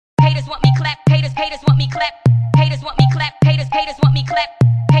Haters want me clap. Haters want me clap.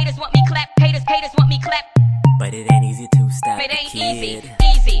 Haters want me clap. Haters want me clap. But it ain't easy to stop It the ain't kid. easy,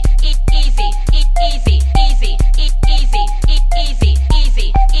 easy, easy, easy, easy, easy,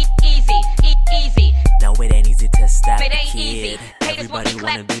 easy, easy. No, it ain't easy to stop It the ain't kid. easy. Everybody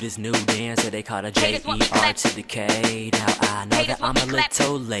wanna do this new dance that they call a J-E-R to the K. Now I know that I'm a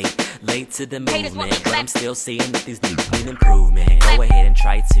little late to the movement, but I'm still seeing that these niggas need improvement. Go ahead and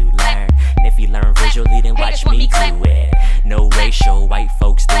try to learn, and if you learn visually, then watch me do it. No racial, white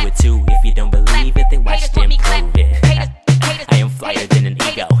folks do it too. If you don't believe it, then watch them prove it. I am flyer than an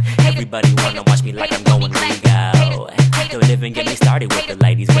ego. Everybody wanna watch me like I'm going legal. Don't even get me started with the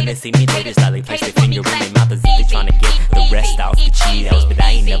ladies. When they see me, they just like place their finger in their mouth as if they tryna get the rest off the Cheetos. But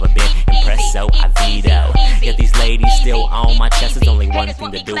I ain't never been impressed, so I veto. Yet these ladies still on my chest. There's only one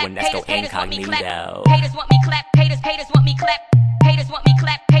thing to do, and that's go incognito. Haters want me clap. Haters want me clap. Haters want me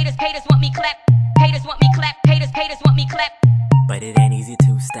clap. Haters want me clap. Haters want me clap. Haters want me clap. But it ain't easy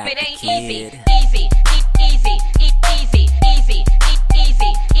to stop It the ain't kid. easy, easy, easy, easy,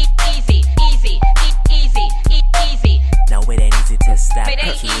 easy, easy. No, it ain't easy to stop It the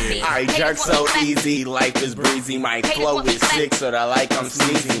ain't kid. easy. I jerk so easy, life is breezy. My flow is sick, so that like I'm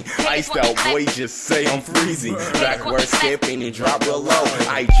sneezing. Iced out boy, just say I'm freezing. Backward skipping and drop real low.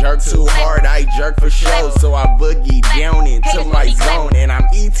 I jerk too hard, I jerk for show. So I boogie down into my zone. And I'm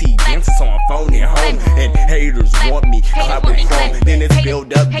E.T. dancing, so I'm phoning home. And haters want me, clap with chrome. Then it's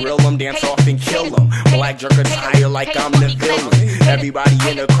build up, grill them, dance off and kill them. Black jerk attire like I'm the villain. Everybody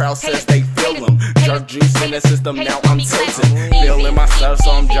in the crowd says they feel them. Jerk juice in the system, now I'm tilting. Feeling myself,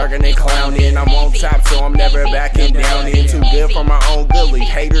 so I'm jerking and clowning. I'm on top, so I'm never backing down. In too good for my own good, leave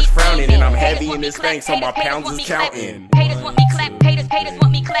haters frowning. And I'm heavy in this thing, so my pounds is counting. Haters want me clap. Haters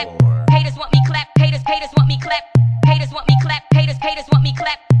want me clap. Haters want me clap. Haters want me clap. Haters want me clap. Haters want me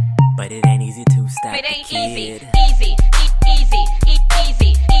clap. But it ain't easy to stop It the ain't easy, kid. easy, easy,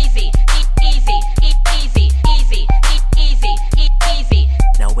 easy, easy, easy.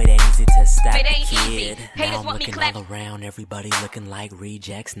 No, it ain't easy to stop It the ain't kid. easy. Now Haters I'm want me looking clap. all around, everybody looking like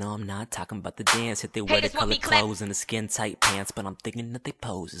rejects. No, I'm not talking about the dance. If they wear the Haters want me colored clap. clothes and the skin tight pants, but I'm thinking that they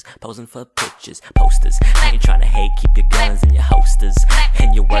posing for pictures, posters. I ain't trying to hate, keep your guns and your holsters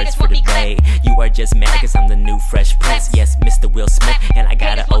and your words for the day. You are just mad cause I'm the new Fresh Prince. Yes, Mr. Will Smith, and I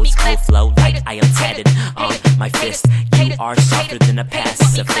got an old school flow like I am tatted on my fist. You are softer than a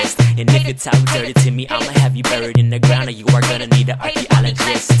pacifist, and if you talk dirty to me, I'ma have you buried in the ground, or you are gonna need an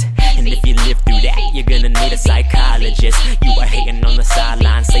archaeologist. And if you live through that, you're gonna need a psychologist. You are hating on the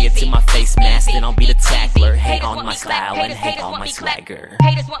sideline, say it to my face mask, then I'll be the tackler. Hate on my style and hate on my swagger.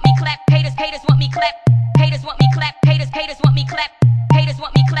 Haters want me clap. Haters want me clap. Haters want me clap. Haters want me clap. Haters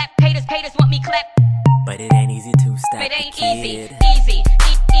want me clap. Haters want me clap. But it ain't easy to stop It the ain't easy, kid. easy,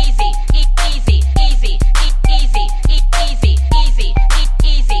 easy, easy, easy,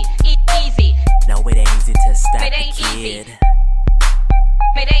 easy. No, it ain't easy to stop It the ain't kid.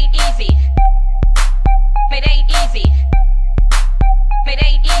 It ain't easy. It ain't easy. It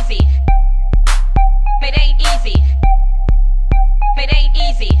ain't easy. It ain't easy. It ain't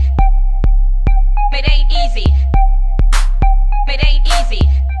easy. It ain't easy. It ain't easy.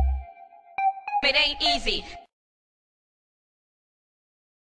 It ain't easy.